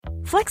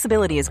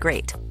Flexibility is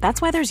great.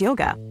 That's why there's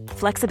yoga.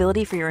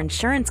 Flexibility for your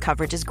insurance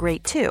coverage is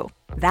great too.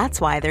 That's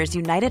why there's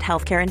United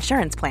Healthcare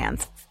Insurance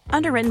Plans.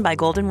 Underwritten by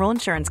Golden Rule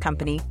Insurance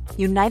Company,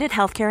 United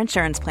Healthcare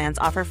Insurance Plans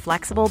offer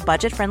flexible,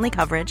 budget-friendly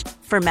coverage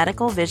for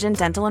medical, vision,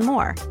 dental, and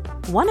more.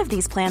 One of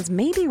these plans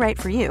may be right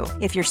for you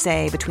if you're,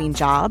 say, between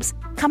jobs,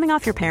 coming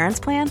off your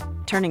parents' plan,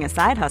 turning a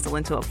side hustle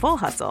into a full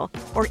hustle,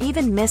 or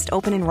even missed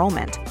open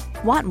enrollment.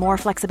 Want more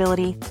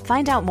flexibility?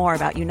 Find out more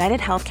about United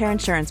Healthcare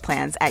Insurance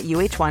Plans at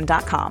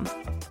uh1.com.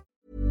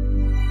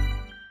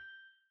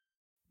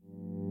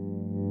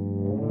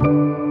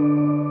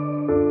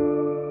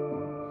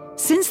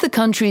 Since the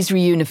country's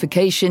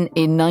reunification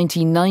in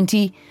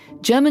 1990,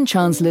 German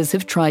chancellors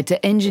have tried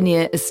to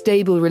engineer a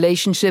stable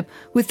relationship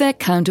with their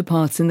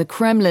counterparts in the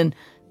Kremlin,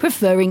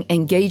 preferring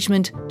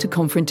engagement to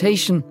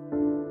confrontation.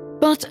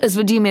 But as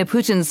Vladimir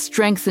Putin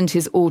strengthened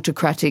his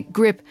autocratic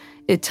grip,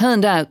 it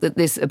turned out that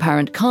this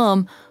apparent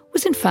calm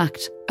was in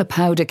fact a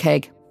powder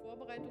keg.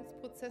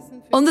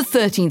 On the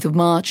 13th of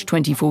March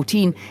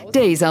 2014,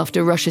 days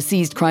after Russia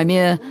seized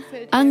Crimea,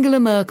 Angela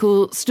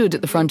Merkel stood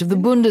at the front of the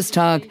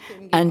Bundestag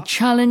and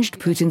challenged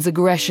Putin's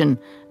aggression,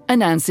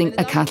 announcing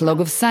a catalogue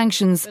of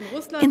sanctions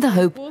in the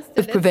hope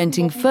of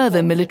preventing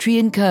further military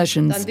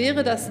incursions. As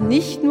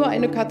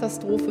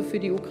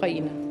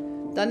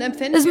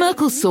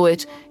Merkel saw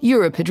it,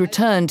 Europe had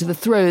returned to the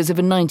throes of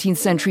a 19th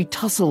century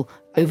tussle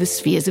over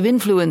spheres of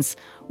influence,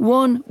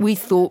 one we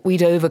thought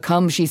we'd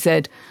overcome, she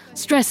said,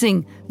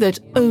 stressing that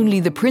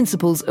only the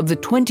principles of the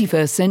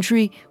 21st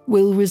century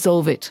will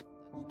resolve it.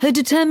 Her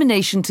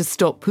determination to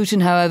stop Putin,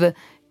 however,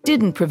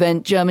 didn't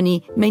prevent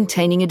Germany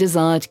maintaining a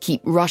desire to keep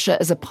Russia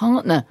as a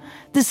partner.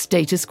 The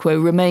status quo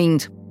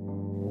remained.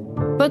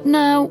 But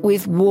now,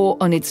 with war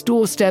on its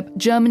doorstep,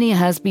 Germany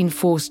has been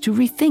forced to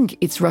rethink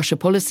its Russia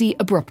policy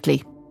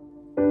abruptly.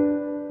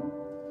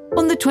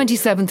 On the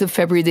 27th of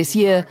February this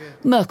year,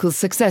 Merkel's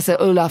successor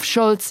Olaf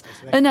Scholz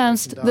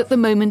announced that the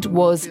moment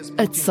was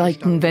a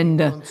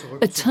Zeitenwende,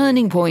 a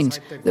turning point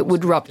that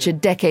would rupture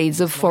decades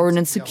of foreign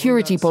and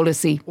security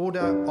policy.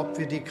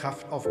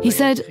 He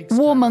said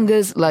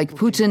warmongers like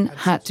Putin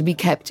had to be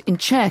kept in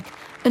check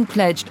and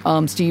pledged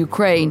arms to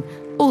Ukraine,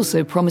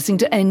 also promising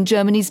to end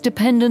Germany's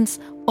dependence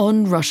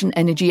on Russian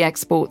energy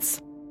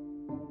exports.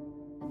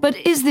 But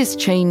is this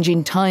change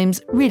in times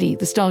really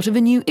the start of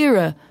a new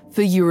era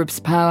for Europe's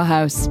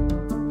powerhouse?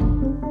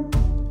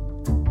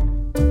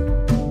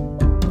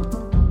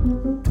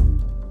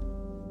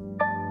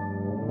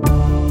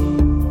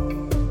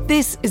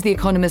 This is The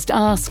Economist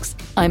Asks.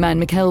 I'm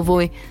Anne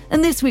McElvoy,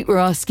 and this week we're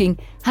asking,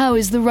 how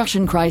is the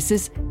Russian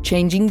crisis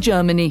changing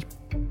Germany?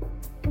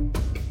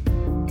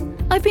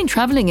 I've been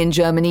travelling in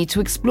Germany to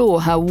explore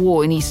how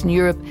war in Eastern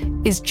Europe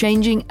is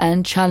changing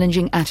and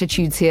challenging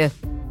attitudes here.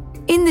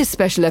 In this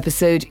special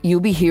episode,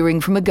 you'll be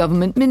hearing from a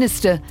government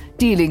minister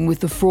dealing with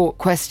the fraught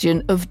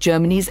question of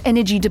Germany's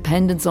energy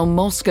dependence on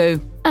Moscow.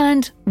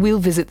 And we'll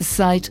visit the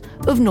site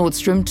of Nord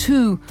Stream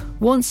 2,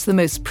 once the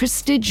most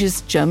prestigious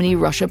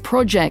Germany-Russia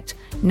project,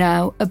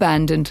 now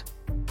abandoned.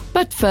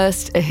 But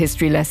first, a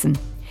history lesson.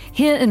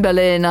 Here in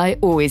Berlin, I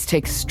always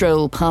take a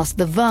stroll past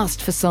the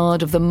vast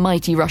facade of the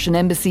mighty Russian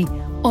embassy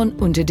on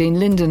Unter den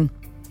Linden.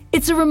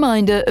 It's a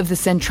reminder of the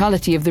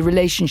centrality of the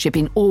relationship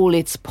in all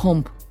its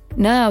pomp.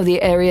 Now the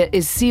area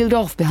is sealed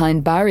off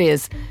behind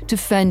barriers to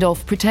fend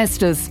off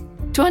protesters.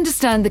 To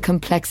understand the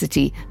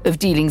complexity of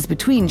dealings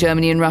between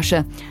Germany and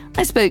Russia,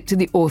 I spoke to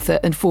the author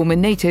and former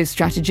NATO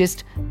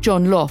strategist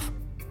John Loff.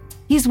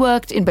 He's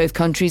worked in both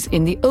countries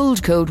in the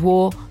old Cold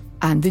War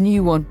and the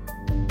new one.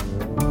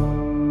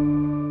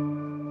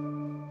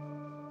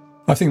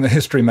 I think the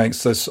history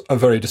makes this a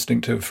very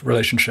distinctive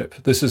relationship.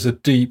 This is a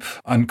deep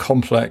and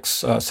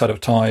complex set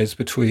of ties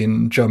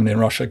between Germany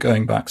and Russia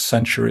going back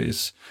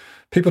centuries.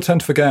 People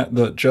tend to forget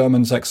that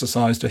Germans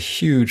exercised a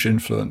huge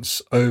influence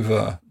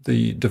over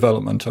the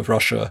development of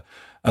Russia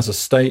as a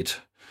state,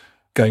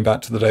 going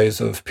back to the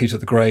days of Peter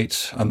the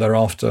Great and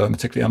thereafter,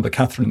 particularly under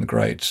Catherine the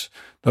Great.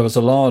 There was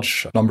a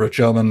large number of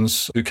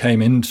Germans who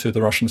came into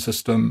the Russian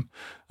system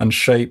and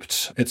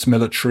shaped its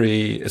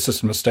military, its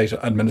system of state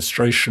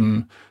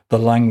administration, the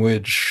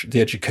language,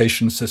 the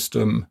education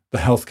system, the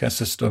healthcare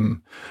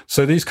system.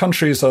 So these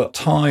countries are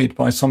tied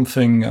by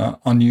something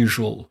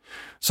unusual.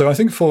 So I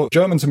think for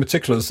Germans in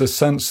particular, there's this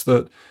sense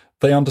that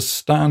they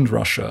understand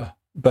Russia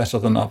better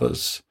than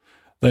others.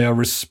 They are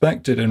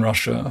respected in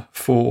Russia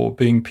for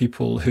being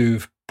people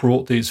who've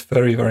brought these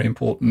very, very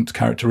important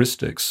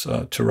characteristics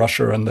to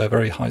Russia and their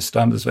very high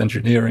standards of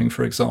engineering,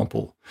 for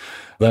example,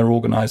 their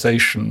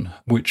organization,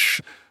 which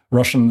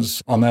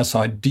Russians on their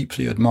side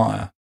deeply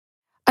admire.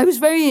 I was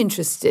very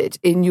interested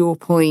in your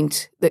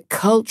point that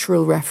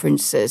cultural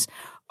references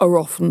are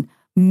often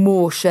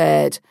more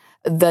shared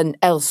than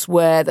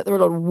elsewhere, that there are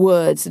a lot of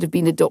words that have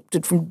been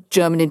adopted from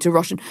German into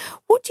Russian.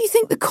 What do you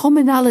think the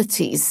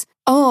commonalities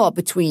are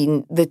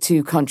between the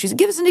two countries?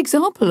 Give us an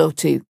example or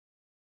two.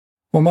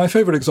 Well, my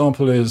favourite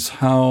example is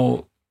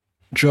how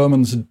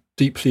Germans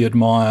deeply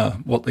admire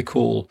what they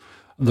call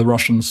the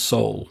Russian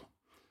soul.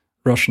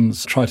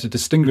 Russians try to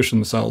distinguish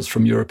themselves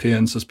from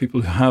Europeans as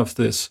people who have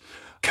this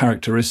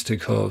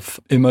characteristic of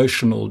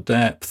emotional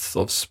depth,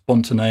 of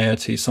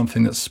spontaneity,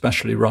 something that's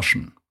especially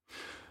Russian.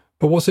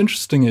 But what's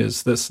interesting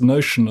is this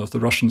notion of the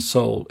Russian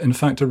soul, in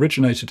fact,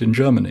 originated in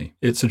Germany.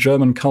 It's a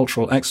German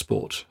cultural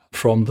export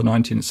from the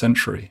 19th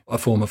century, a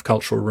form of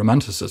cultural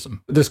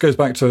romanticism. This goes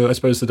back to, I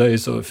suppose, the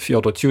days of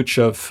Fyodor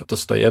Tyutchev.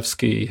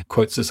 Dostoevsky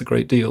quotes this a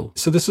great deal.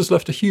 So this has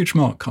left a huge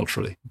mark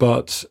culturally.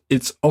 But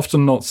it's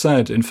often not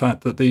said, in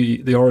fact, that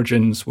the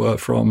origins were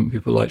from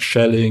people like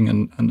Schelling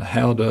and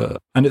Herder.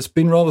 And it's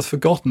been rather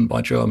forgotten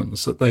by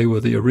Germans that they were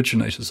the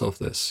originators of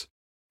this.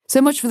 So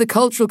much for the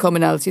cultural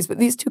commonalities, but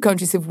these two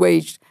countries have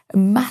waged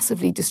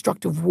massively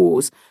destructive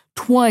wars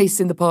twice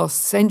in the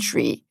past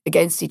century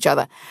against each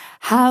other.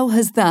 How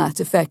has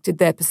that affected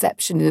their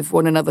perception of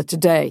one another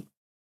today?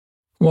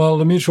 Well,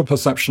 the mutual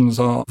perceptions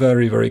are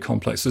very, very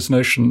complex. This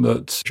notion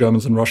that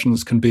Germans and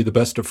Russians can be the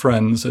best of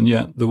friends and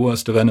yet the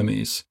worst of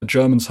enemies. The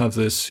Germans have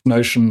this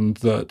notion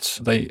that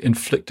they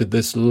inflicted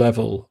this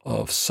level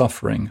of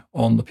suffering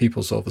on the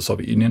peoples of the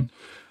Soviet Union.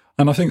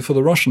 And I think for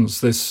the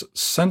Russians, this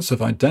sense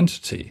of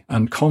identity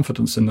and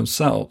confidence in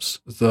themselves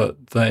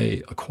that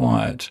they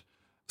acquired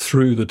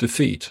through the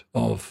defeat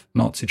of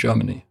Nazi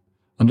Germany.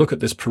 And look at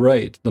this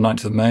parade, the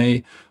 9th of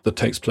May, that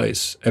takes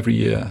place every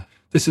year.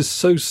 This is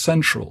so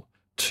central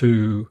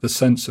to the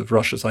sense of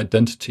Russia's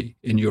identity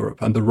in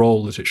Europe and the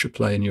role that it should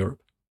play in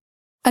Europe.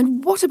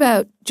 And what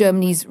about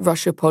Germany's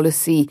Russia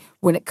policy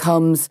when it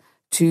comes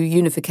to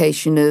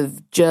unification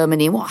of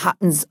Germany, and what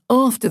happens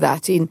after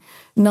that in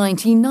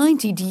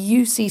 1990? Do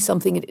you see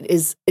something that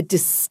is a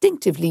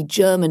distinctively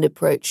German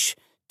approach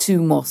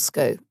to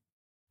Moscow?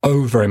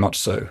 Oh, very much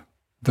so.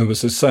 There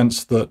was a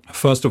sense that,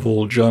 first of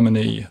all,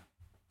 Germany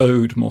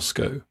owed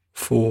Moscow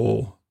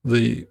for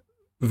the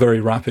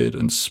very rapid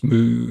and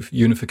smooth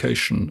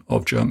unification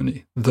of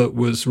Germany that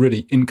was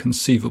really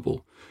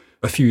inconceivable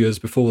a few years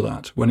before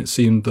that, when it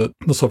seemed that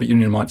the Soviet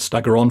Union might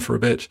stagger on for a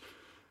bit.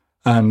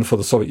 And for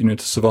the Soviet Union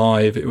to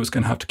survive, it was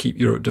going to have to keep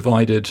Europe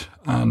divided,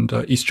 and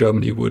East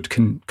Germany would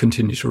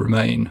continue to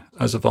remain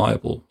as a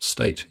viable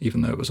state,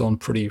 even though it was on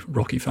pretty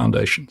rocky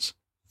foundations.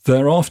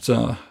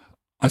 Thereafter,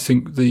 I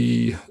think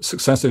the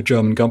successive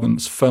German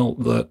governments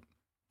felt that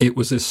it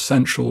was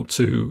essential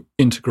to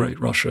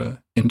integrate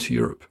Russia into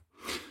Europe.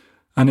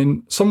 And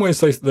in some ways,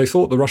 they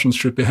thought the Russians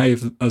should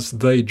behave as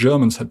they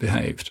Germans had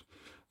behaved.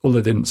 Although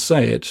they didn't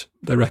say it,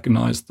 they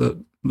recognized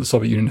that the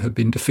Soviet Union had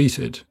been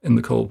defeated in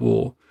the Cold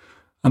War,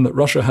 and that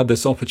Russia had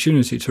this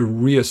opportunity to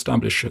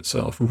re-establish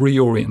itself,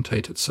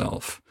 reorientate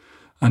itself,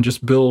 and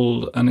just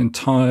build an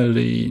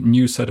entirely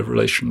new set of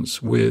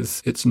relations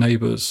with its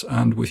neighbours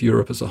and with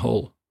Europe as a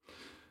whole.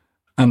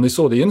 And they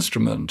saw the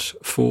instrument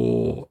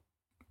for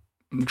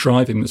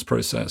driving this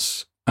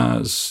process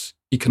as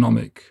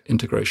economic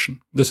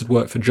integration. This had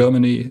worked for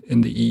Germany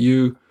in the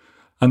EU,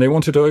 and they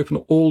wanted to open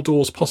all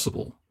doors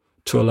possible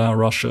to allow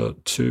Russia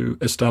to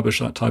establish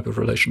that type of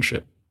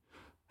relationship.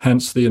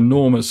 Hence the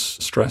enormous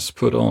stress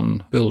put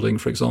on building,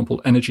 for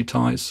example, energy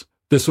ties.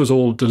 This was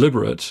all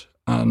deliberate,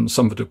 and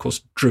some of it, of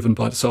course, driven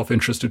by the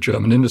self-interest of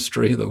German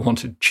industry that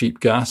wanted cheap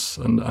gas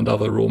and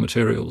other raw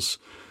materials.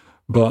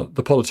 But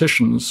the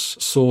politicians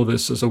saw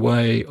this as a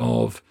way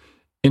of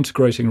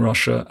integrating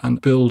Russia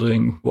and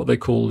building what they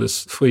call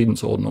this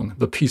Friedensordnung,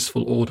 the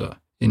peaceful order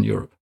in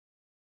Europe.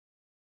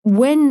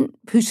 When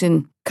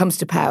Putin comes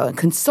to power and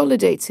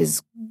consolidates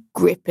his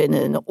grip in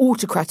an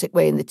autocratic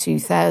way in the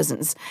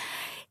 2000s,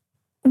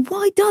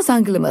 why does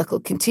Angela Merkel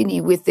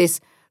continue with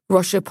this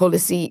Russia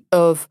policy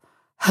of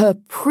her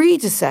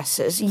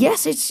predecessors?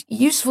 Yes, it's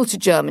useful to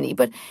Germany,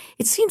 but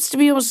it seems to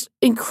be almost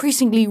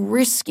increasingly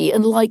risky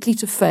and likely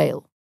to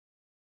fail.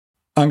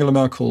 Angela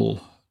Merkel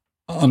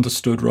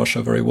understood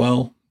Russia very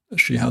well.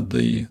 She had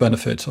the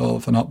benefit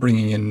of an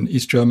upbringing in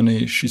East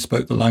Germany. She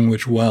spoke the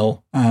language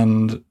well,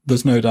 and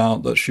there's no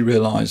doubt that she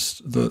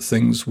realized that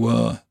things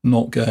were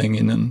not going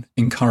in an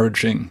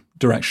encouraging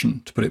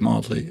direction, to put it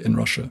mildly, in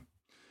Russia.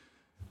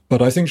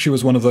 But I think she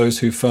was one of those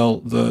who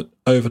felt that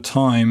over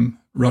time,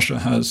 Russia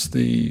has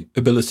the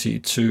ability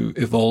to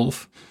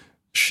evolve.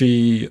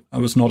 She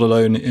was not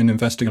alone in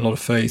investing a lot of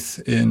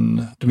faith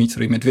in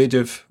Dmitry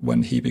Medvedev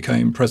when he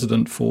became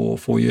president for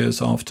 4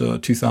 years after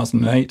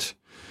 2008.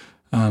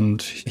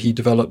 And he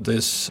developed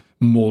this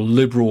more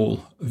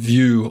liberal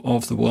view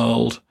of the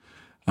world.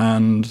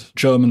 And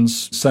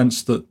Germans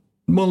sensed that,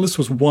 well, this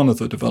was one of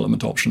the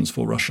development options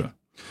for Russia.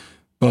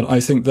 But I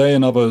think they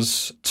and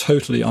others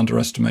totally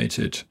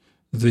underestimated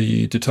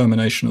the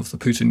determination of the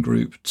Putin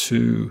group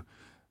to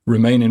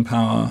remain in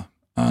power,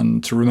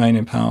 and to remain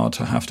in power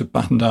to have to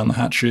batten down the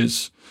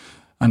hatches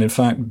and, in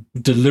fact,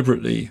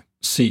 deliberately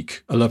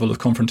seek a level of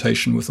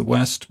confrontation with the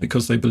West,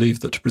 because they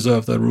believed that to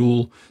preserve their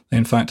rule, they,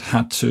 in fact,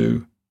 had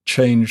to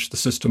change the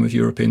system of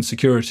European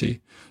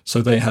security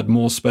so they had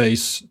more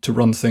space to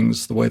run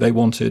things the way they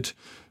wanted,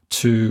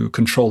 to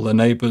control their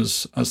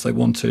neighbours as they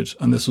wanted.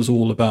 And this was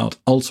all about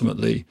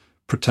ultimately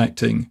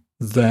protecting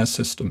their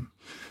system.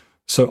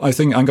 So I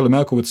think Angela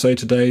Merkel would say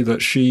today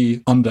that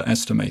she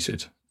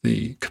underestimated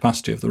the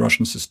capacity of the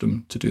Russian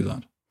system to do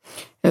that.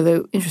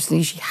 Although,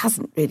 interestingly, she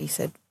hasn't really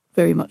said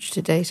very much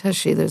to date, has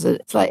she? There's a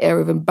slight air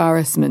of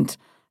embarrassment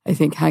I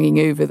think, hanging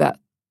over that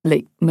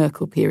late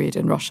Merkel period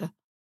in Russia.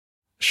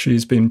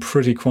 She's been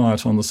pretty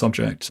quiet on the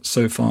subject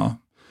so far,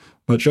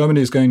 but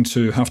Germany is going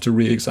to have to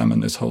re-examine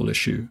this whole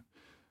issue.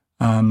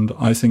 And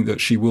I think that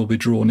she will be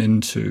drawn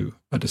into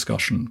a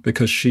discussion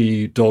because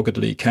she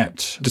doggedly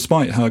kept,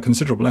 despite her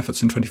considerable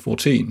efforts in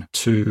 2014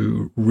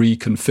 to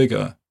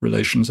reconfigure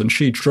relations, and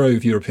she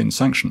drove European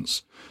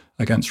sanctions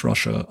against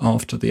Russia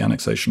after the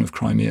annexation of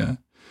Crimea.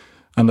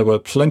 And there were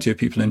plenty of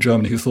people in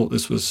Germany who thought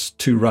this was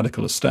too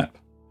radical a step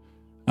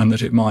and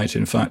that it might,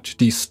 in fact,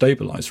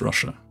 destabilize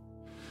Russia.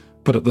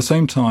 But at the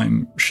same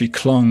time, she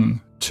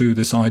clung to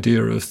this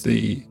idea of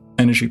the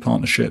energy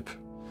partnership.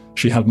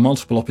 She had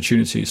multiple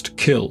opportunities to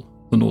kill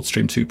the Nord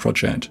Stream 2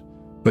 project,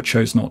 but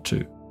chose not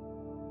to.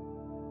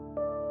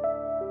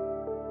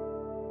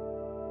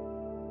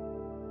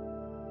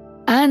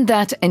 And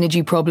that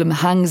energy problem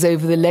hangs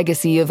over the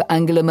legacy of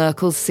Angela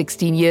Merkel's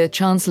 16-year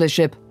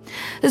chancellorship.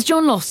 As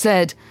John Loft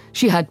said,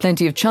 she had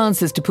plenty of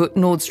chances to put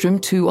Nord Stream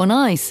 2 on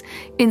ice.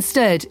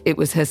 Instead, it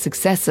was her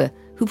successor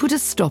who put a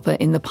stopper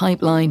in the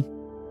pipeline.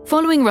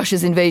 Following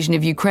Russia's invasion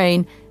of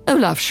Ukraine,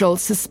 Olaf Scholz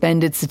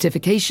suspended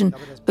certification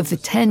of the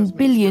 €10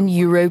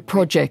 billion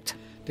project.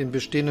 Den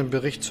bestehenden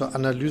Bericht zur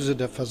Analyse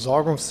der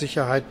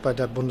Versorgungssicherheit bei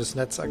der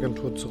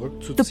Bundesnetzagentur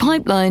zurückzuziehen. The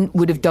pipeline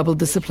would have doubled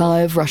the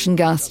supply of Russian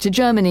gas to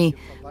Germany,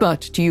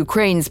 but to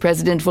Ukraine's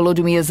President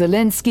Volodymyr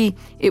Zelensky,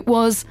 it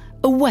was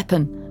a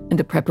weapon and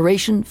a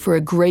preparation for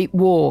a great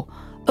war,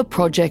 a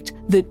project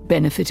that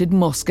benefited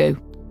Moscow.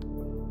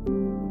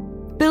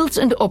 Built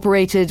and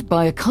operated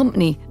by a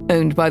company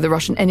owned by the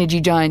Russian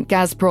energy giant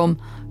Gazprom,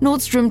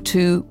 Nord Stream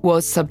 2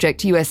 was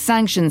subject to US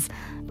sanctions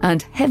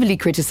and heavily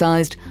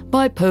criticised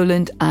by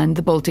Poland and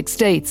the Baltic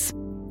states.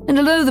 And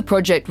although the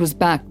project was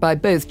backed by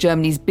both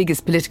Germany's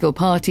biggest political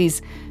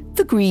parties,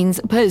 the Greens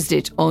opposed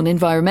it on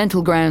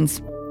environmental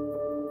grounds.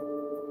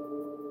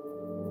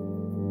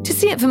 To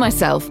see it for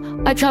myself,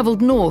 I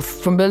travelled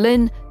north from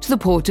Berlin to the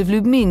port of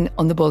Lubmin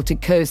on the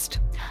Baltic coast.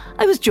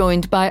 I was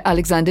joined by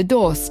Alexander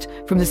Dorst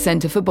from the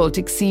Centre for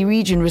Baltic Sea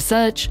Region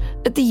Research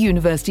at the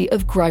University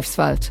of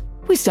Greifswald.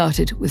 We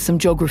started with some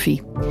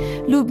geography.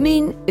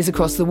 Lubmin is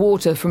across the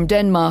water from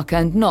Denmark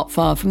and not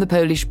far from the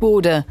Polish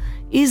border.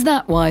 Is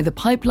that why the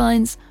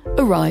pipelines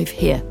arrive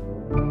here?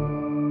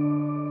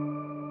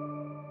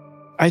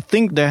 I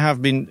think there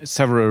have been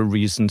several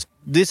reasons.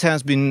 This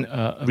has been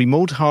a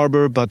remote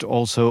harbor, but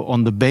also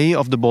on the bay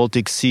of the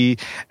Baltic Sea,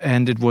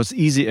 and it was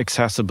easy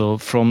accessible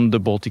from the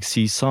Baltic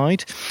Sea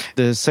side.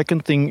 The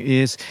second thing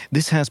is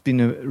this has been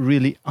a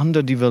really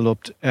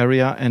underdeveloped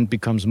area and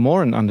becomes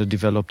more an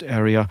underdeveloped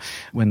area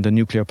when the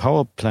nuclear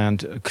power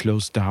plant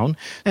closed down.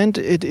 And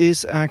it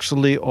is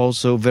actually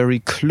also very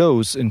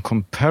close in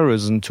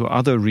comparison to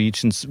other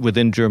regions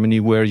within Germany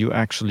where you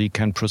actually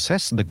can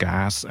process the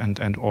gas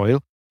and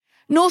oil.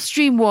 Nord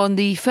Stream 1,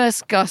 the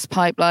first gas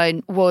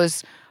pipeline,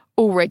 was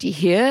already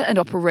here and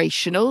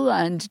operational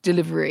and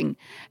delivering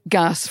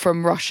gas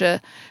from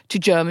Russia to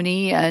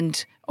Germany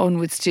and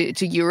onwards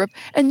to Europe.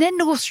 And then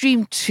Nord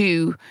Stream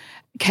 2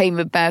 came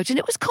about, and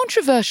it was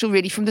controversial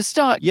really from the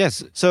start.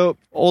 Yes, so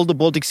all the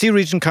Baltic Sea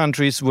region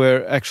countries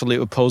were actually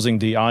opposing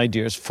the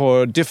ideas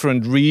for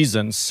different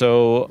reasons.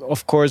 So,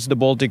 of course, the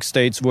Baltic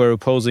states were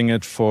opposing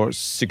it for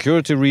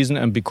security reason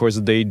and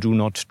because they do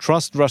not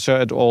trust Russia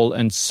at all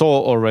and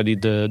saw already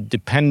the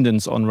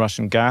dependence on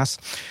Russian gas.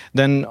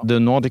 Then the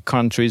Nordic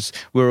countries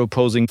were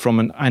opposing from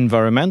an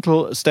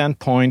environmental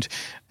standpoint.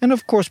 And,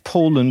 of course,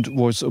 Poland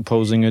was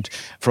opposing it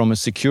from a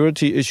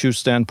security issue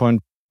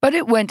standpoint. But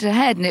it went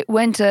ahead, and it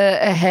went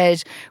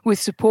ahead with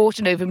support,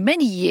 and over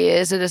many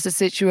years, and as the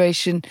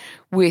situation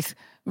with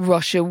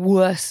Russia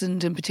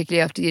worsened, and particularly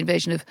after the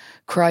invasion of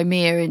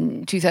Crimea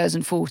in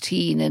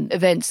 2014 and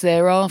events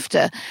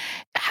thereafter.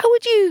 How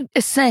would you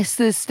assess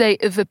the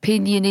state of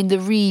opinion in the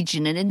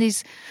region and in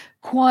these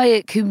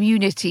quiet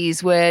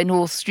communities where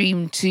Nord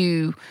Stream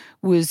 2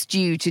 was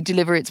due to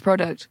deliver its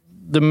product?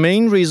 The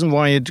main reason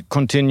why it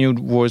continued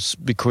was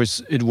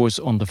because it was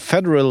on the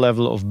federal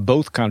level of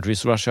both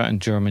countries, Russia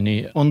and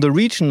Germany. On the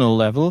regional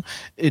level,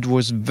 it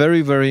was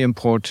very, very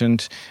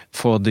important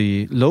for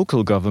the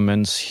local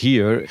governments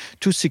here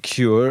to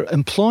secure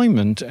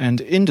employment and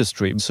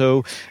industry.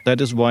 So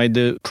that is why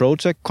the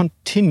project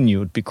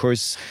continued,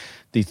 because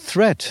the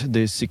threat,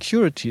 the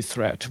security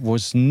threat,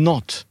 was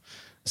not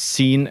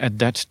seen at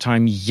that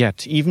time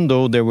yet, even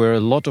though there were a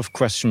lot of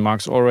question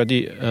marks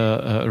already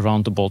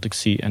around the Baltic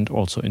Sea and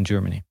also in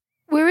Germany.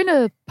 We're in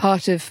a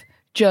part of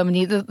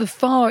Germany, the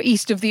far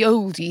east of the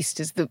old east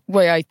is the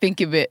way I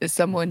think of it as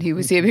someone who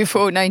was here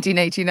before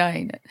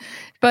 1989.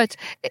 But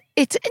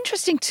it's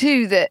interesting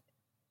too that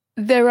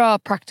there are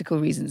practical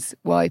reasons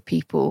why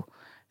people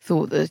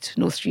thought that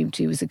Nord Stream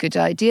 2 was a good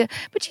idea.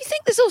 But do you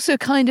think there's also a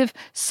kind of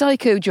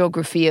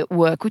psychogeography at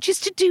work, which is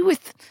to do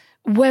with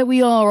where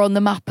we are on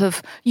the map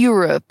of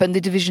Europe and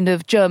the division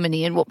of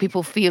Germany and what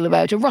people feel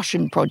about a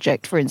Russian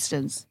project, for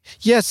instance?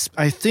 Yes,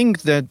 I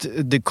think that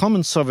the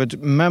common Soviet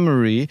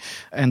memory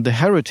and the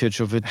heritage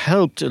of it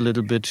helped a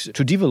little bit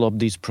to develop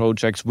these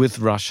projects with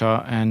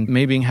Russia, and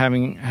maybe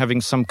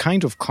having some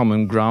kind of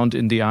common ground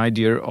in the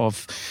idea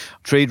of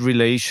trade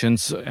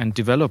relations and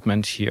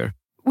development here.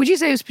 Would you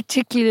say it was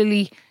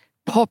particularly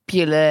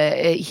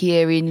popular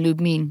here in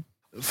Lubmin?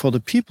 For the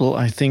people,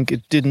 I think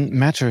it didn't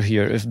matter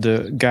here if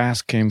the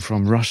gas came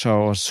from Russia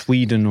or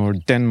Sweden or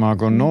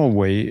Denmark or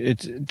Norway.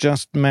 It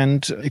just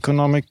meant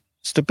economic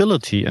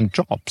stability and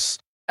jobs.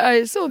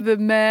 I saw the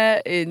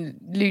mayor in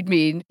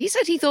Lubmin. He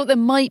said he thought there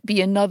might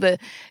be another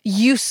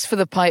use for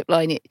the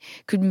pipeline. It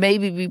could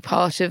maybe be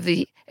part of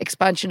the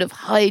expansion of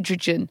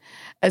hydrogen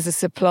as a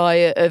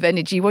supplier of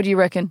energy. What do you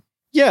reckon?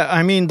 Yeah,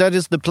 I mean, that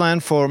is the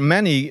plan for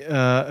many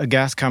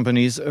gas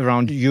companies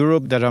around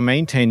Europe that are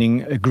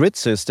maintaining a grid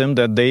system,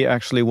 that they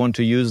actually want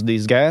to use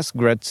this gas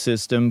grid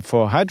system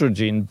for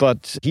hydrogen.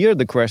 But here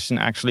the question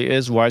actually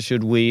is, why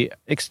should we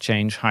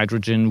exchange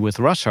hydrogen with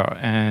Russia?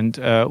 And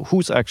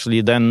who's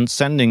actually then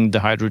sending the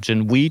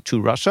hydrogen? We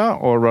to Russia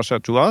or Russia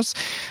to us?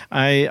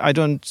 I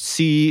don't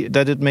see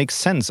that it makes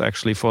sense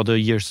actually for the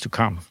years to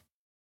come.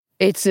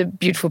 It's a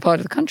beautiful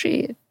part of the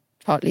country.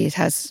 Partly it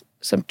has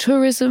some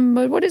tourism,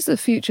 but what is the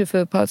future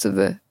for parts of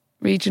the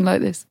region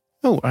like this?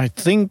 Oh, I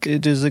think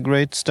it is a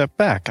great step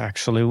back,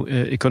 actually,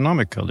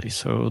 economically.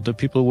 So the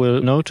people will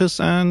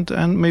notice and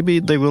maybe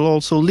they will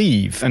also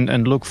leave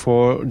and look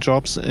for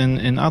jobs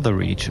in other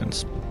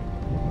regions.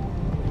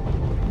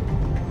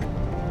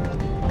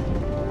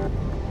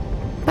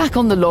 Back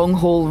on the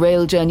long-haul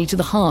rail journey to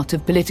the heart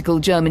of political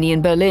Germany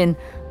in Berlin,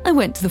 I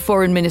went to the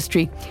Foreign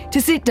Ministry to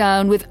sit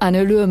down with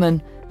Anna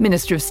Luhrmann,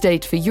 Minister of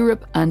State for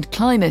Europe and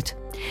Climate.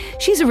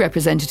 She's a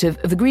representative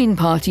of the Green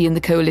Party in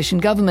the coalition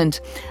government,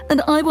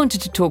 and I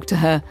wanted to talk to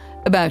her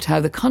about how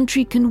the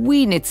country can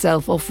wean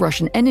itself off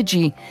Russian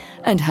energy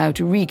and how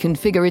to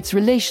reconfigure its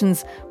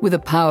relations with a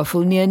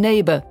powerful near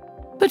neighbour.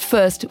 But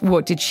first,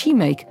 what did she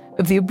make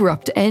of the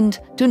abrupt end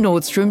to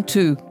Nord Stream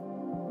 2?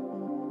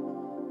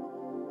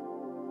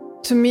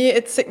 To me,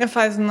 it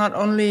signifies not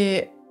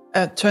only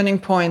a turning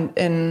point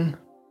in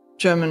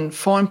German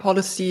foreign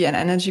policy and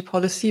energy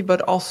policy,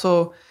 but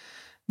also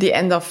the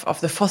end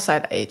of the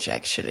fossil age,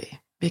 actually.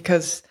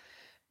 Because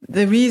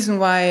the reason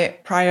why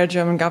prior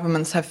German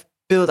governments have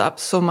built up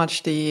so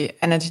much the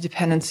energy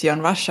dependency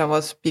on Russia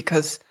was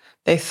because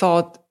they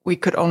thought we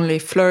could only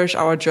flourish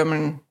our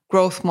German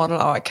growth model,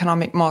 our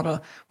economic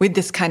model, with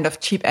this kind of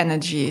cheap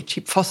energy,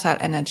 cheap fossil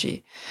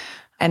energy.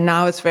 And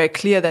now it's very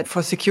clear that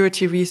for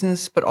security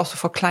reasons, but also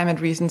for climate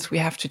reasons, we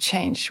have to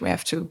change. We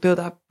have to build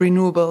up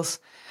renewables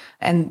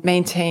and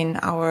maintain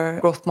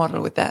our growth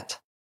model with that.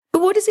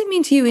 But what does it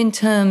mean to you in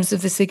terms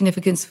of the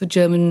significance for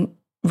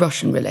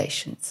German-Russian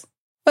relations?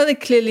 Well,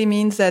 it clearly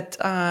means that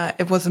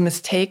it was a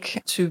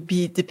mistake to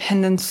be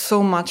dependent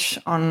so much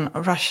on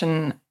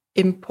Russian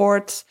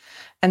imports,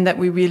 and that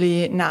we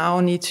really now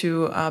need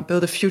to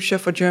build a future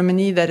for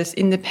Germany that is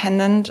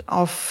independent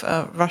of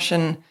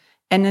Russian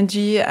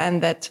energy,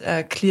 and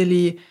that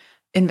clearly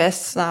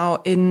invests now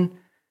in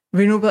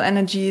renewable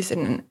energies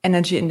and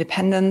energy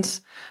independence,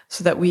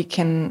 so that we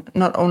can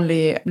not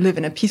only live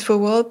in a peaceful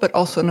world, but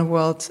also in a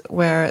world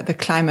where the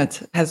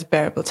climate has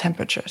bearable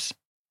temperatures.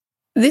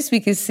 This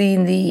week has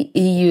seen the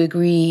EU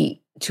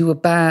agree to a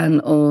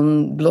ban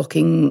on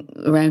blocking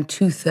around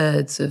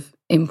 2/3 of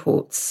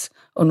imports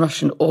on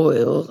Russian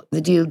oil.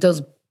 The deal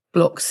does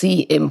block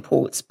sea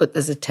imports, but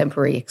there's a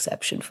temporary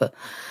exception for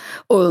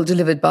oil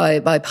delivered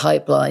by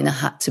pipeline. There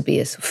had to be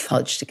a sort of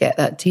fudge to get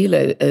that deal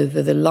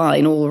over the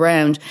line all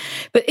around.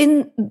 But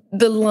in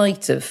the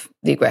light of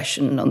the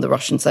aggression on the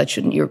Russian side,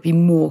 shouldn't Europe be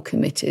more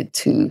committed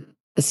to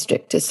a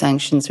stricter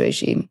sanctions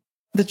regime?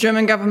 The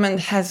German government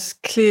has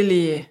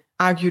clearly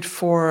argued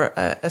for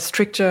a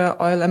stricter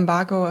oil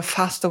embargo, a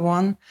faster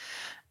one.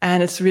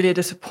 And it's really a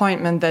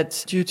disappointment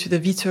that due to the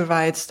veto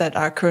rights that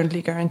are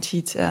currently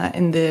guaranteed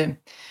in the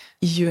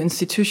EU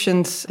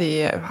institutions,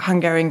 the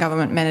Hungarian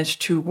government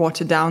managed to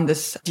water down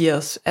this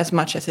deal as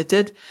much as it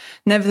did.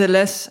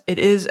 Nevertheless, it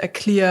is a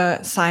clear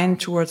sign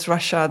towards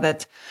Russia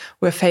that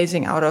we're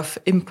phasing out of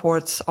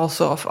imports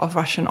also of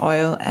Russian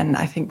oil. And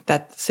I think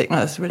that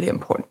signal is really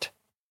important.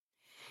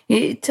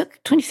 It took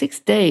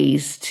 26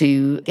 days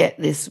to get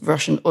this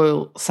Russian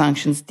oil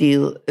sanctions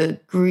deal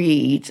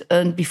agreed.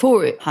 And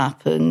before it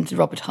happened,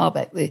 Robert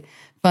Habeck, the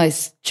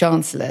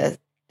Vice-Chancellor,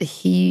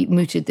 he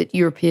mooted that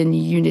European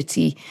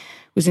unity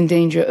was in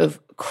danger of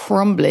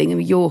crumbling. I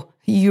mean, you're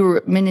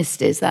Europe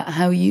minister. Is that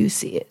how you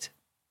see it?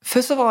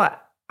 First of all,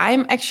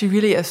 I'm actually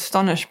really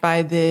astonished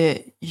by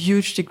the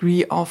huge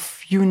degree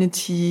of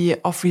unity,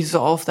 of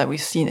resolve that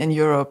we've seen in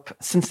Europe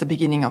since the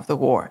beginning of the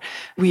war.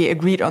 We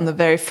agreed on the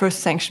very first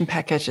sanction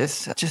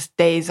packages just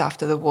days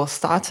after the war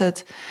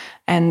started.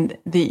 And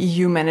the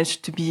EU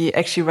managed to be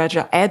actually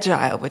rather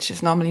agile, which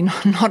is normally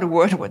not a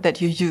word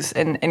that you use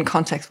in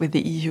context with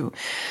the EU.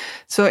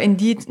 So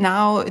indeed,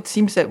 now it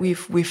seems that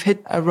we've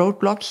hit a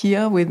roadblock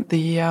here with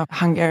the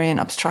Hungarian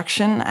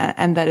obstruction,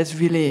 and that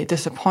is really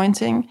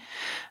disappointing.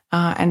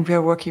 And we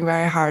are working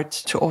very hard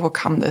to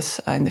overcome this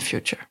in the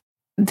future.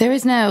 There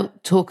is now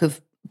talk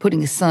of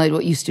putting aside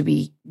what used to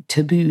be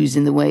taboos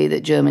in the way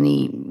that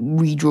Germany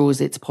redraws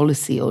its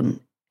policy on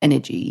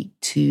energy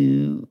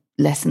to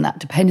lessen that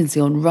dependency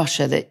on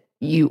Russia that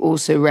you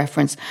also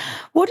reference.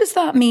 What does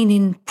that mean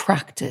in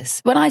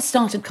practice? When I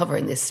started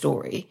covering this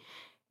story,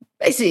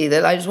 basically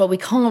they're like, well, we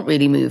can't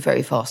really move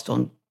very fast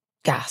on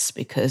gas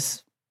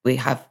because we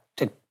have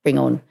to bring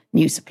on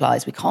new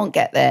supplies. We can't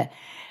get there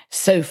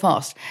so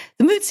fast.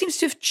 The mood seems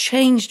to have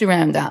changed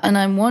around that. And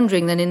I'm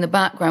wondering then in the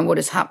background what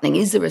is happening.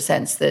 Is there a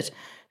sense that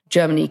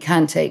Germany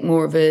can take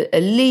more of a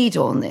lead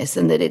on this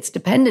and that its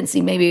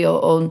dependency maybe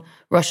on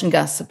Russian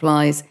gas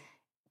supplies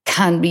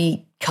can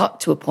be cut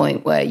to a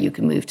point where you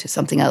can move to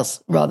something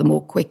else rather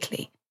more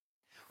quickly?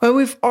 Well,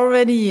 we've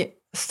already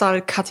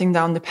started cutting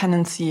down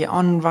dependency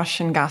on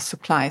Russian gas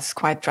supplies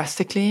quite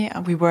drastically.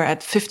 We were at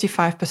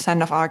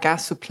 55% of our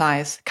gas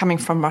supplies coming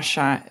from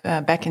Russia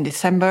back in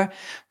December.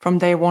 From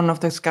day one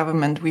of this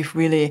government, we've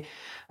really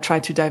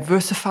tried to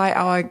diversify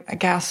our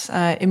gas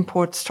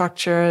import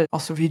structure,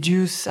 also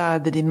reduce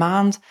the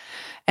demand.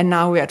 And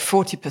now we're at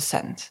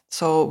 40%.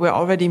 So we're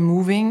already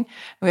moving.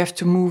 We have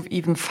to move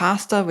even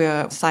faster.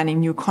 We're signing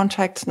new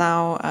contracts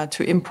now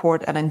to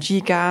import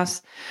LNG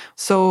gas.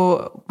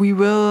 So we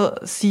will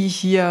see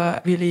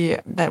here really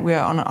that we're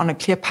on a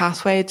clear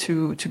pathway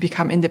to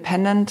become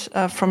independent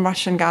from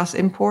Russian gas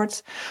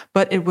imports.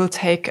 But it will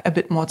take a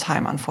bit more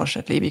time,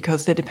 unfortunately,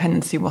 because the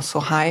dependency was so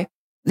high.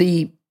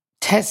 The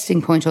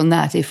testing point on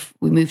that, if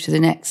we move to the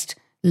next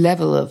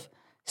level of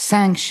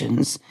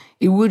sanctions,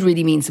 it would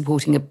really mean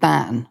supporting a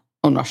ban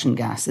on Russian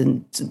gas,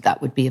 and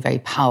that would be a very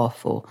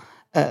powerful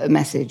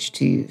message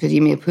to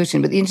Vladimir Putin.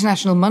 But the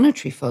International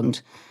Monetary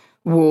Fund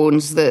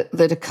warns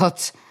that a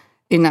cut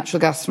in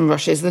natural gas from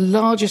Russia is the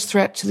largest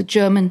threat to the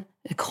German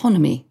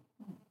economy.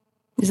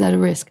 Is that a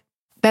risk?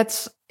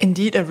 That's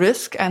indeed a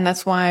risk, and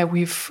that's why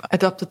we've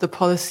adopted the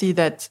policy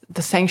that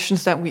the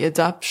sanctions that we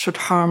adopt should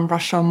harm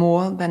Russia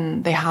more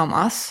than they harm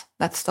us.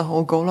 That's the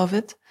whole goal of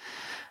it.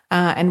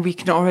 And we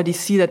can already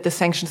see that the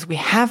sanctions we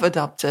have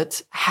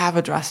adopted have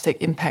a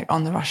drastic impact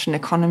on the Russian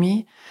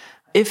economy.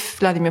 If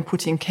Vladimir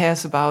Putin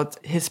cares about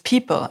his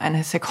people and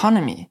his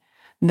economy,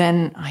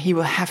 then he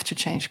will have to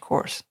change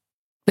course.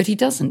 But he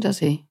doesn't, does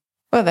he?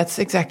 Well, that's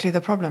exactly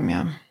the problem,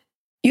 yeah.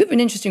 You have an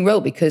interesting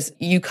role because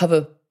you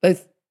cover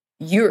both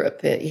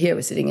Europe, here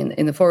we're sitting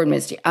in the foreign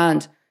ministry,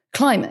 and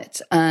climate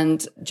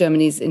and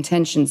Germany's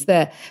intentions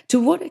there.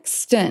 To what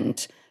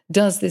extent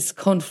does this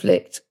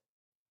conflict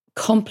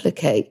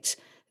complicate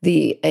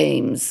the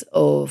aims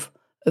of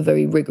a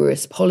very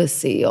rigorous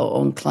policy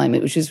on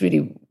climate, which is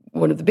really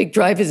one of the big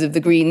drivers of the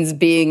Greens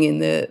being in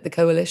the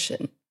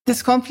coalition?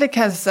 This conflict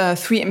has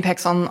three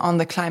impacts on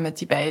the climate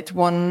debate.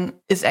 One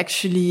is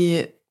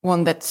actually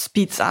one that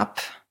speeds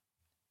up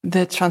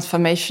the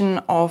transformation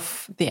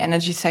of the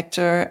energy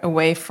sector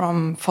away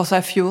from fossil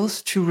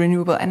fuels to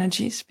renewable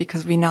energies,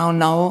 because we now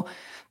know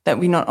that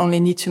we not only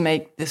need to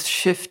make this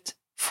shift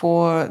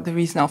for the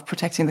reason of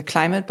protecting the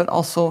climate, but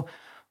also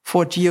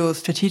for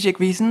geostrategic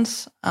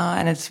reasons.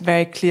 And it's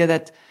very clear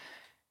that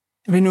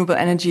renewable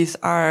energies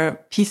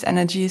are peace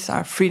energies,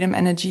 are freedom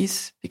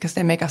energies, because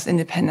they make us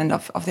independent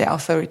of the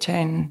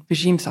authoritarian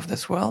regimes of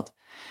this world.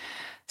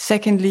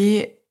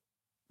 Secondly,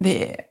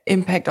 the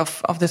impact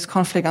of this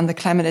conflict on the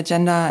climate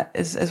agenda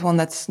is one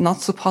that's not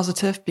so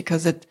positive,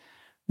 because it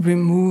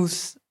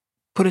removes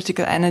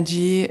political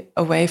energy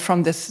away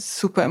from this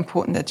super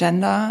important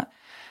agenda.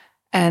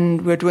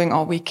 And we're doing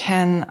all we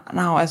can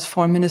now as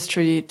foreign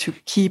ministry to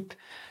keep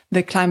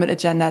the climate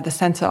agenda at the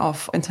center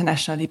of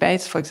international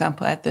debates, for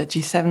example, at the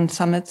G7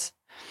 summits.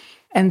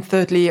 And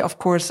thirdly, of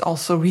course,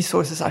 also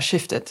resources are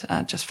shifted,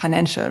 just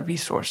financial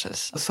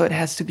resources. So it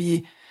has to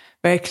be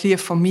very clear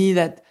for me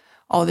that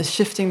all the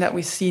shifting that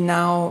we see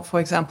now, for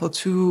example,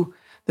 to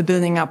the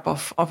building up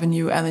of a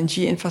new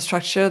LNG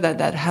infrastructure,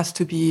 that has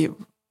to be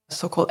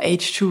so-called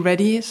H2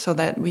 ready, so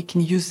that we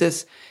can use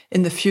this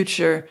in the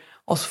future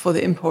also for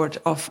the import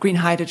of green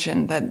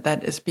hydrogen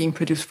that is being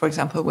produced, for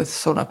example, with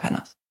solar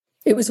panels.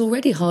 It was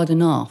already hard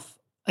enough,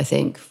 I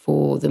think,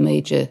 for the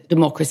major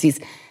democracies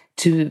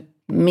to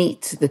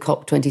meet the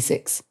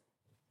COP26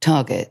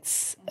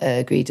 targets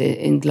agreed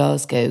in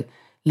Glasgow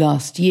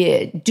last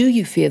year. Do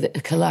you fear that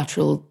the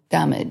collateral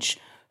damage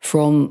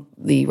from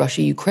the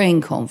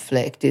Russia-Ukraine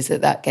conflict is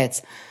that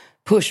gets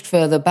pushed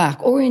further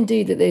back, or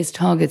indeed that those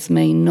targets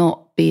may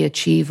not be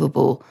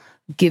achievable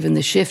given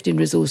the shift in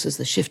resources,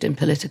 the shift in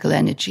political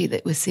energy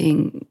that we're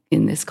seeing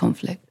in this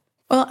conflict?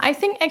 Well, I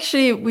think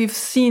actually we've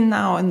seen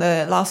now in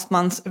the last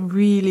months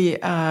really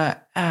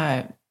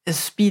a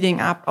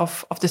speeding up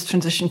of this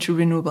transition to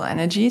renewable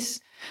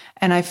energies.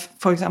 And I've,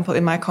 for example,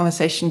 in my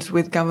conversations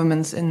with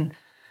governments in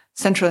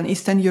Central and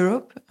Eastern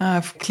Europe,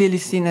 I've clearly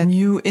seen a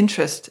new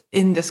interest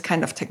in this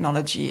kind of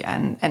technology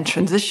and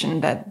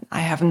transition that I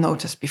haven't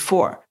noticed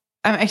before.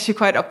 I'm actually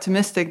quite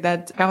optimistic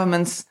that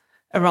governments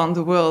around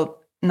the world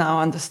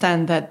now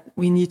understand that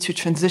we need to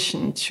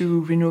transition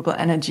to renewable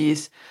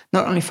energies,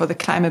 not only for the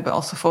climate, but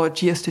also for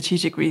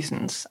geostrategic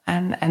reasons,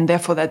 and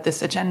therefore that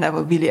this agenda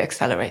will really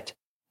accelerate.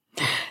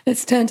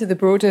 Let's turn to the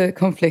broader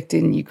conflict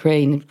in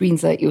Ukraine. It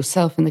seems like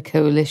yourself and the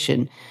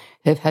coalition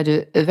have had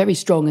a very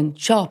strong and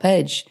sharp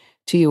edge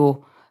to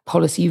your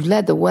policy. You've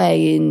led the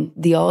way in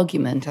the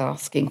argument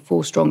asking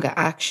for stronger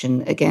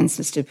action against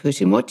Mr.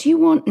 Putin. What do you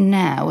want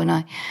now? And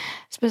I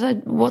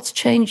suppose what's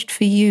changed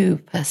for you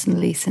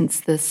personally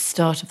since the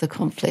start of the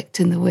conflict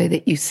in the way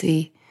that you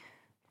see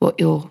what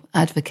you're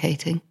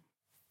advocating?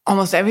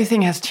 Almost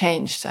everything has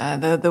changed.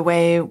 The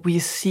way we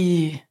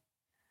see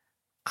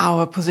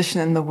our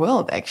position in the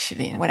world,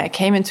 actually. When I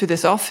came into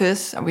this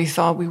office, we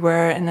thought we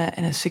were in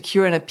a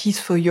secure and a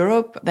peaceful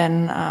Europe.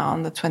 Then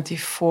on the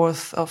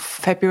 24th of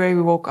February,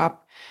 we woke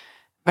up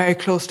very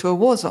close to a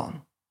war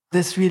zone.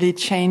 This really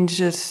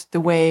changes the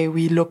way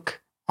we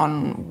look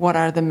on what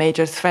are the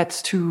major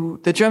threats to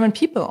the German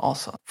people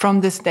also.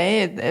 From this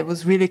day, it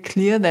was really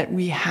clear that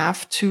we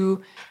have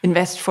to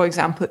invest, for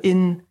example,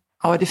 in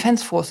our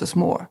defense forces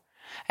more.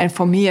 And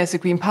for me, as a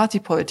Green Party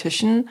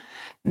politician,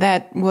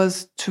 that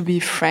was, to be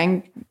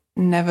frank,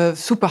 never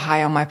super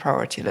high on my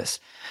priority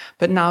list.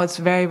 But now it's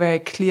very, very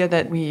clear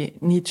that we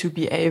need to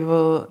be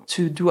able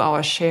to do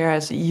our share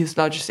as the EU's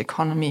largest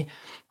economy,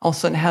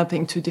 also in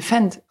helping to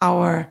defend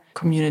our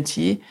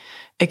community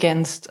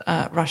against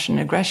Russian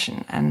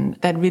aggression. And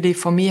that really,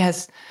 for me,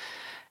 has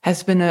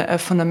been a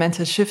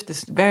fundamental shift.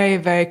 This very,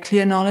 very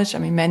clear knowledge. I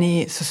mean,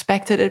 many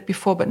suspected it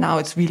before, but now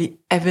it's really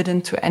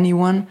evident to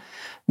anyone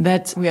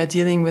that we are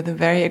dealing with a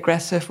very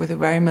aggressive, with a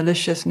very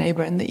malicious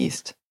neighbor in the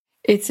East.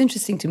 It's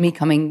interesting to me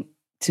coming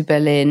to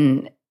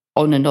Berlin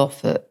on and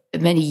off for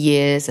many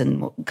years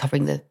and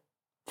covering the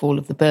fall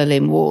of the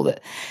Berlin Wall,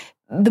 that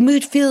the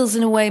mood feels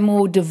in a way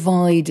more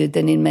divided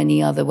than in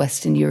many other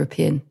Western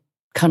European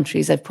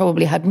countries. I've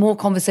probably had more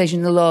conversation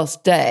in the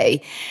last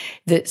day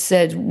that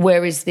said,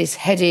 where is this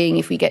heading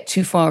if we get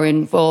too far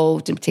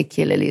involved, and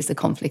particularly as the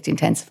conflict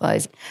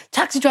intensifies?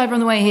 Taxi driver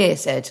on the way here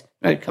said,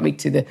 coming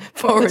to the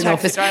Foreign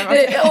Office,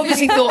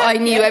 obviously thought I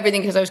knew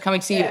everything because I was coming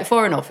to see you at the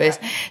Foreign Office,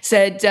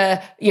 said,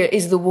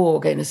 is the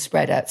war going to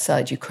spread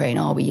outside Ukraine?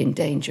 Are we in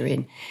danger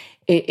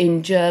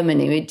in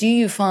Germany? Do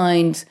you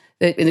find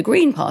that in the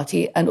Green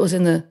Party and also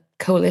in the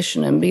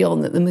coalition and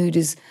beyond that the mood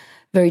is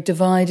very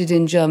divided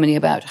in Germany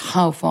about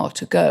how far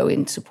to go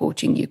in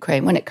supporting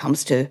Ukraine when it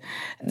comes to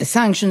the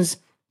sanctions,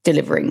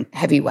 delivering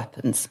heavy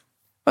weapons?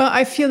 Well,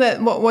 I feel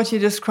that what you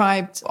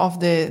described of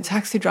the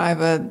taxi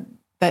driver,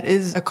 that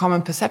is a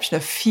common perception,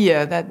 of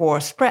fear that war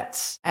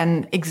spreads.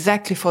 And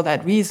exactly for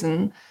that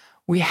reason,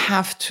 we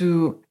have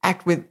to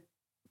act with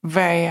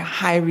very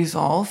high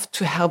resolve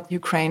to help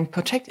Ukraine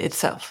protect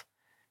itself.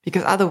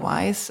 Because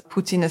otherwise,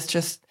 Putin is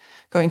just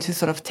going to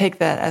sort of take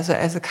that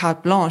as a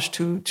carte blanche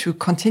to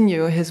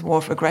continue his war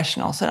of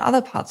aggression also in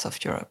other parts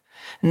of Europe.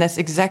 And that's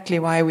exactly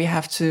why we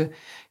have to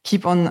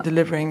keep on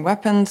delivering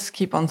weapons,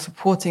 keep on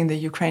supporting the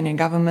Ukrainian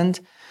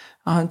government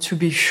to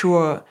be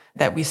sure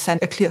that we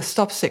send a clear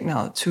stop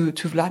signal to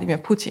Vladimir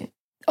Putin.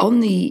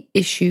 On the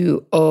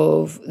issue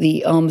of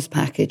the arms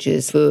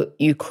packages for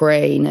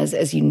Ukraine,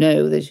 as you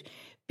know, there's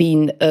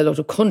been a lot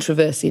of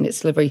controversy, and it's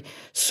still a very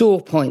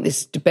sore point,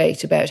 this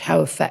debate about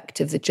how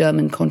effective the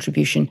German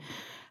contribution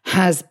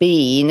has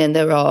been. And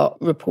there are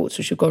reports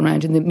which have gone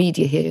around in the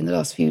media here in the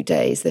last few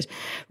days that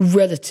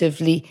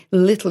relatively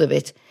little of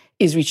it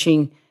is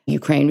reaching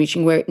Ukraine,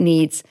 reaching where it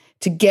needs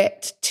to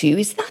get to.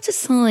 Is that a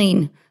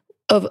sign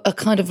of a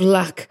kind of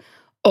lack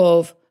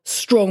of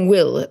strong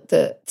will at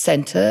the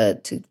centre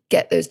to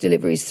get those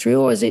deliveries through,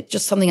 or is it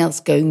just something else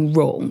going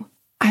wrong?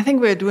 I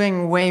think we're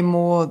doing way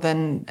more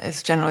than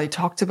is generally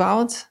talked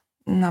about,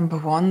 number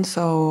one.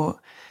 So,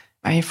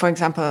 for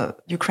example,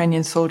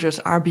 Ukrainian soldiers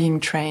are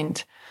being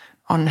trained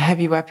on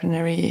heavy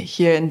weaponry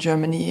here in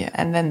Germany,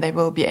 and then they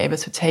will be able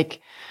to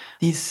take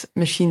these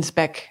machines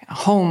back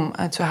home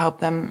to help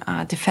them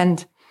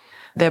defend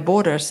their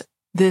borders.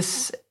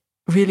 This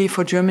really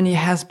for Germany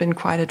has been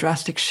quite a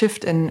drastic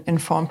shift in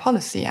foreign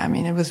policy. I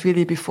mean, it was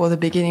really before the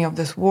beginning of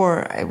this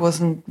war, it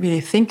wasn't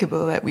really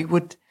thinkable that we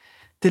would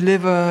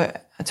deliver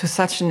to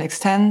such an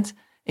extent,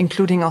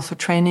 including also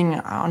training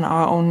on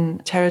our own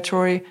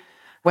territory,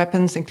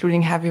 weapons,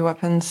 including heavy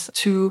weapons,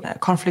 to a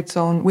conflict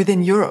zone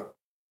within Europe.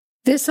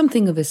 There's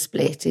something of a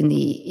split in the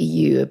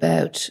EU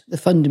about the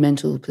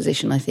fundamental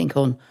position, I think,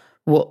 on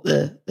what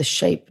the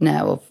shape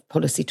now of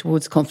policy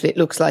towards conflict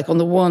looks like. On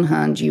the one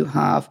hand, you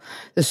have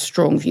the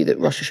strong view that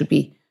Russia should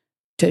be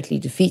totally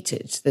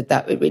defeated,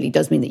 that it really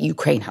does mean that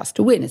Ukraine has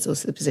to win. It's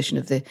also the position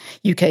of the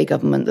UK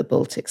government, the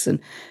Baltics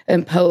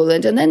and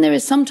Poland. And then there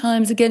is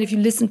sometimes, again, if you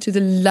listen to the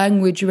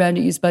language around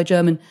it used by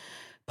German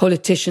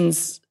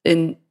politicians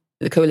in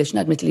the coalition,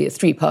 admittedly a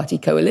three-party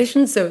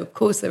coalition, so of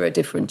course there are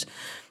different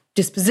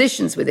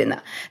dispositions within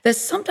that. There's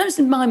sometimes,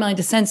 in my mind,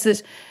 a sense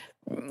that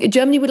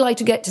Germany would like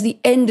to get to the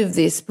end of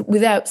this but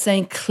without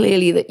saying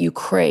clearly that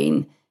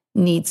Ukraine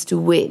needs to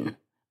win.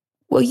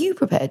 Were you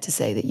prepared to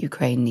say that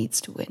Ukraine needs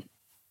to win?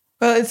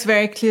 Well, it's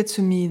very clear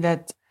to me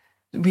that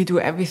we do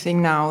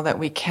everything now that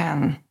we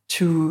can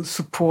to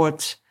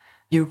support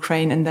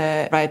Ukraine in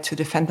their right to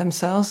defend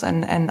themselves.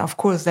 And of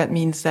course, that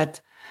means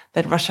that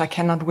Russia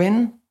cannot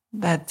win.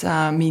 That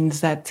means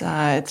that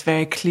it's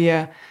very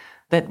clear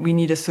that we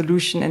need a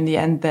solution in the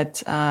end that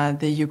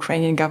the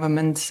Ukrainian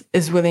government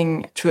is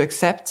willing to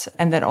accept.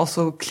 And that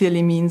also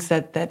clearly means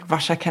that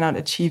Russia cannot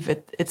achieve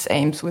its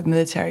aims with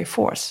military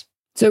force.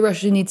 So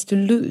Russia needs to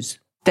lose?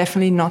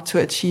 Definitely not to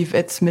achieve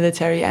its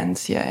military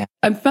ends here.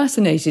 I'm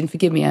fascinated,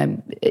 forgive me,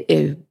 I'm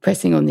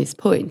pressing on this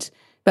point,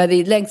 by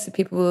the lengths that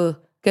people will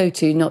go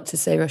to not to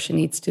say Russia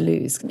needs to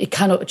lose. It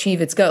cannot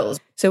achieve its goals.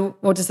 So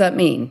what does that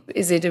mean?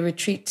 Is it a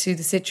retreat to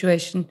the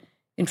situation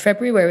in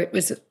February where it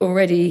was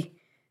already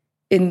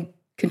in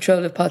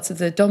control of parts of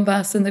the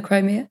Donbass and the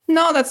Crimea?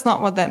 No, that's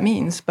not what that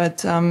means.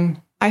 But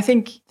I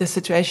think the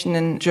situation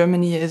in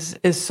Germany is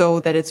so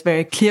that it's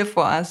very clear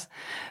for us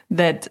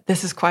that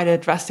this is quite a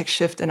drastic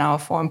shift in our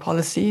foreign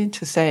policy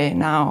to say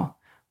now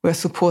we're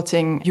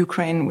supporting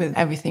Ukraine with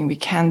everything we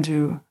can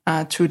do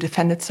to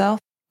defend itself.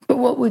 But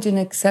what would an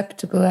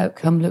acceptable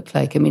outcome look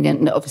like? I mean,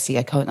 and obviously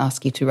I can't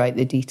ask you to write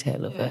the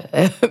detail of it.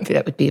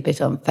 That would be a bit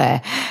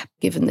unfair,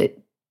 given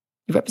that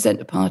you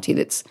represent a party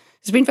that's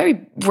been very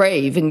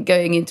brave in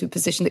going into a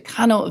position that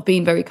cannot have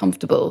been very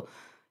comfortable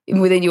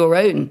within your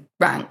own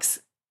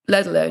ranks,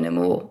 let alone a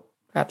more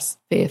perhaps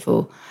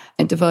fearful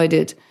and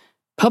divided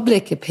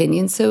public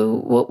opinion. So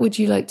what would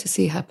you like to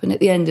see happen at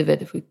the end of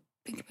it if we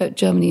think about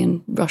Germany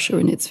and Russia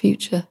and its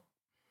future?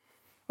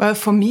 Well,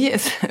 for me,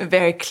 it's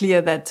very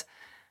clear that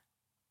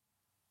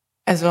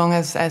as long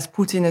as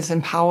Putin is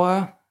in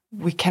power,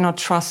 we cannot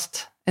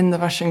trust in the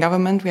Russian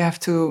government. We have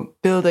to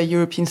build a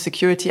European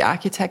security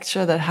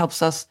architecture that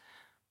helps us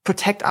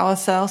protect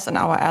ourselves and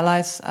our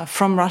allies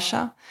from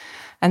Russia.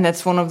 And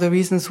that's one of the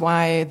reasons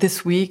why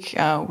this week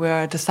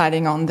we're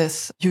deciding on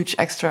this huge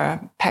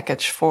extra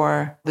package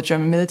for the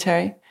German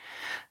military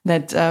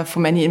that for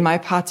many in my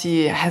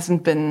party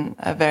hasn't been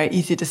a very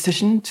easy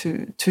decision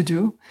to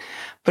do.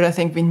 But I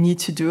think we need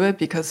to do it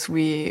because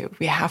we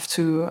have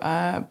to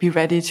be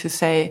ready to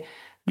say,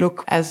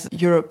 look, as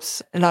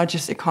Europe's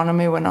largest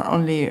economy, we're not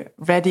only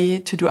ready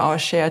to do our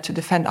share to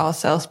defend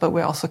ourselves, but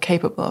we're also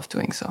capable of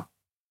doing so.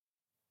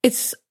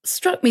 It's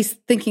struck me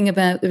thinking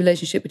about the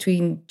relationship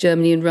between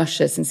Germany and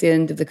Russia since the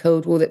end of the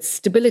Cold War, that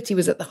stability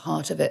was at the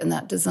heart of it and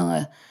that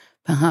desire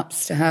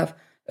perhaps to have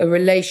a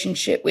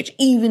relationship which,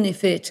 even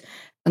if it,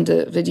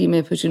 under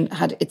Vladimir Putin,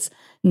 had its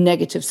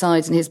negative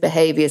sides and his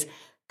behaviours,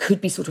 could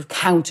be sort of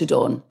counted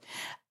on.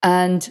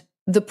 And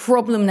the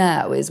problem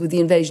now is with the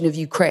invasion of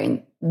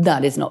Ukraine,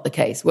 that is not the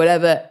case.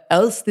 Whatever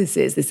else this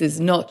is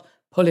not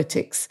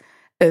politics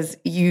as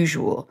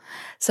usual.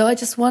 So I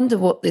just wonder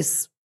what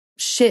this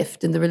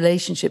shift in the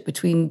relationship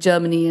between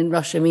Germany and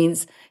Russia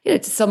means,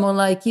 to someone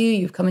like you.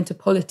 You've come into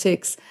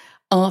politics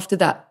after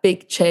that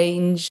big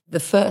change, the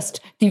first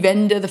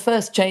Wende, the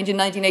first change in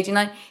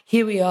 1989.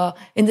 Here we are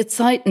in the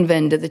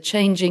Zeitenwende, the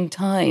changing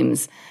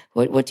times.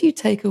 What do you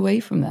take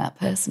away from that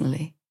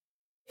personally?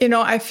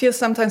 I feel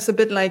sometimes a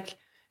bit like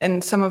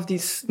in some of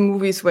these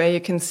movies where you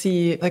can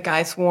see the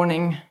guys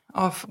warning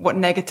of what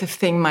negative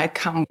thing might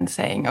come and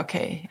saying,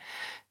 okay,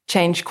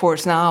 change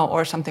course now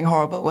or something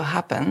horrible will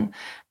happen.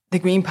 The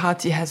Green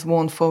Party has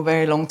warned for a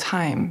very long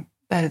time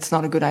that it's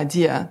not a good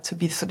idea to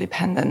be so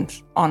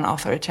dependent on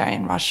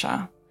authoritarian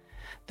Russia,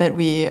 that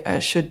we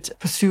should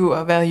pursue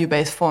a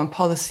value-based foreign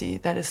policy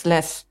that is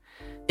less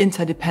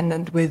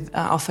interdependent with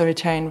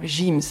authoritarian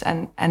regimes.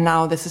 And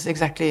now this is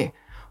exactly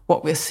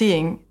what we're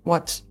seeing,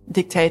 what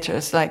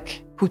dictators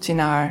like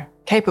Putin are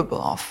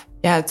capable of.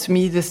 Yeah, to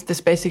me, this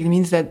basically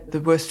means that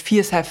the worst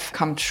fears have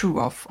come true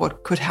of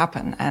what could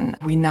happen. And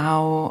we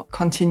now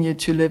continue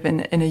to live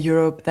in a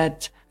Europe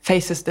that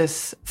faces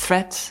this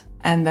threat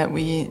and that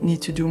we need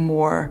to do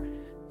more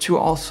to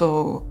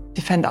also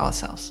defend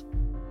ourselves.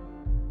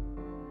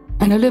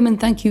 Anna Lohmann,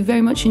 thank you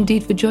very much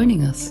indeed for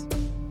joining us.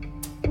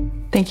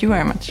 Thank you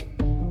very much.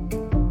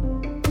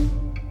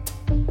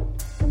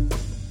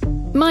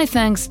 My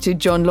thanks to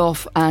John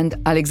Loff and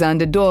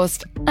Alexander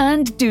Dorst.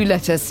 And do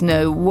let us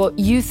know what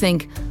you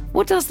think.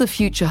 What does the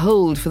future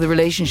hold for the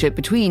relationship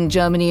between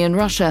Germany and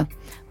Russia?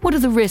 What are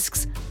the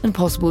risks and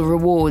possible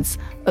rewards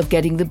of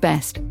getting the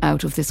best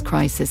out of this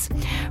crisis?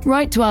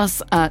 Write to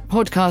us at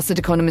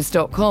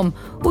podcast@economist.com,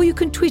 or you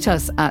can tweet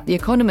us at The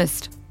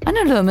Economist.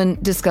 Anna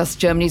Lohmann discussed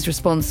Germany's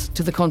response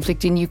to the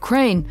conflict in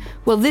Ukraine.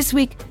 Well, this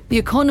week, The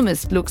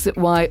Economist looks at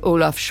why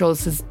Olaf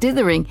Scholz's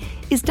dithering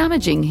is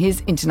damaging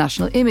his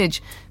international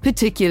image,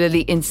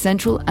 particularly in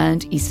Central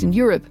and Eastern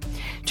Europe.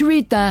 To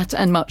read that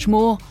and much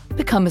more,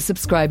 become a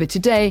subscriber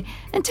today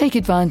and take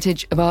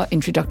advantage of our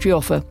introductory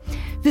offer.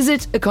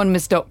 Visit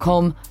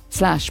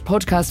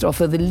economist.com/podcast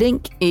offer. The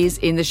link is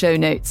in the show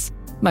notes.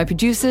 My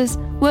producers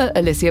were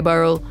Alicia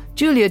Burrell,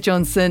 Julia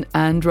Johnson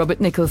and Robert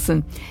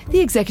Nicholson. The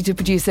executive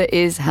producer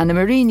is Hannah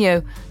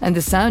Mourinho and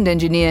the sound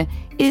engineer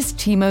is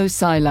Timo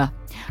Seiler.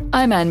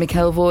 I'm Anne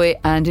McElvoy,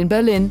 and in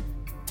Berlin,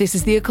 this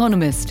is The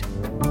Economist.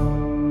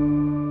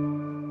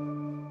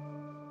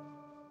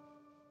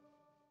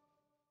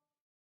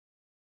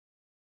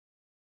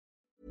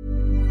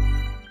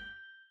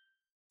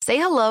 Say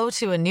hello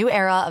to a new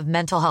era of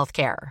mental health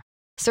care.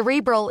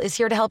 Cerebral is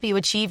here to help you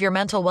achieve your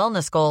mental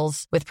wellness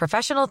goals with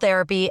professional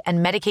therapy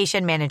and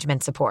medication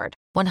management support.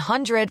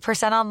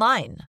 100%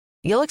 online.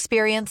 You'll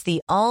experience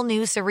the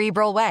all-new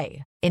Cerebral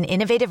Way, an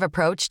innovative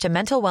approach to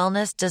mental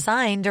wellness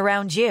designed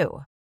around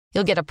you.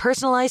 You'll get a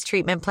personalized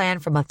treatment plan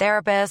from a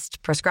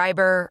therapist,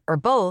 prescriber, or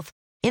both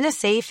in a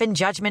safe and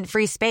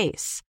judgment-free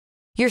space.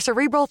 Your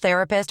Cerebral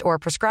therapist or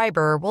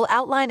prescriber will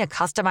outline a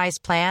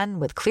customized plan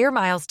with clear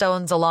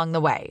milestones along the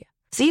way,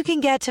 so you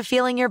can get to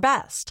feeling your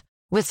best.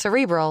 With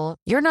Cerebral,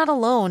 you're not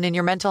alone in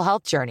your mental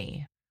health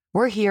journey.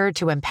 We're here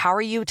to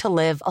empower you to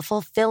live a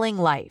fulfilling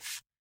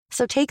life.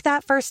 So take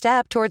that first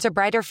step towards a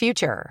brighter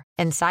future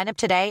and sign up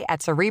today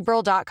at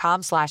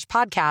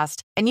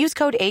Cerebral.com/podcast and use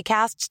code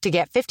ACAST to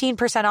get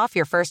 15% off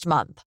your first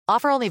month.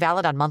 Offer only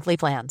valid on monthly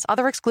plans.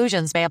 Other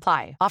exclusions may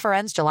apply. Offer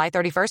ends July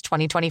 31st,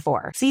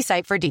 2024. See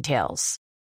site for details.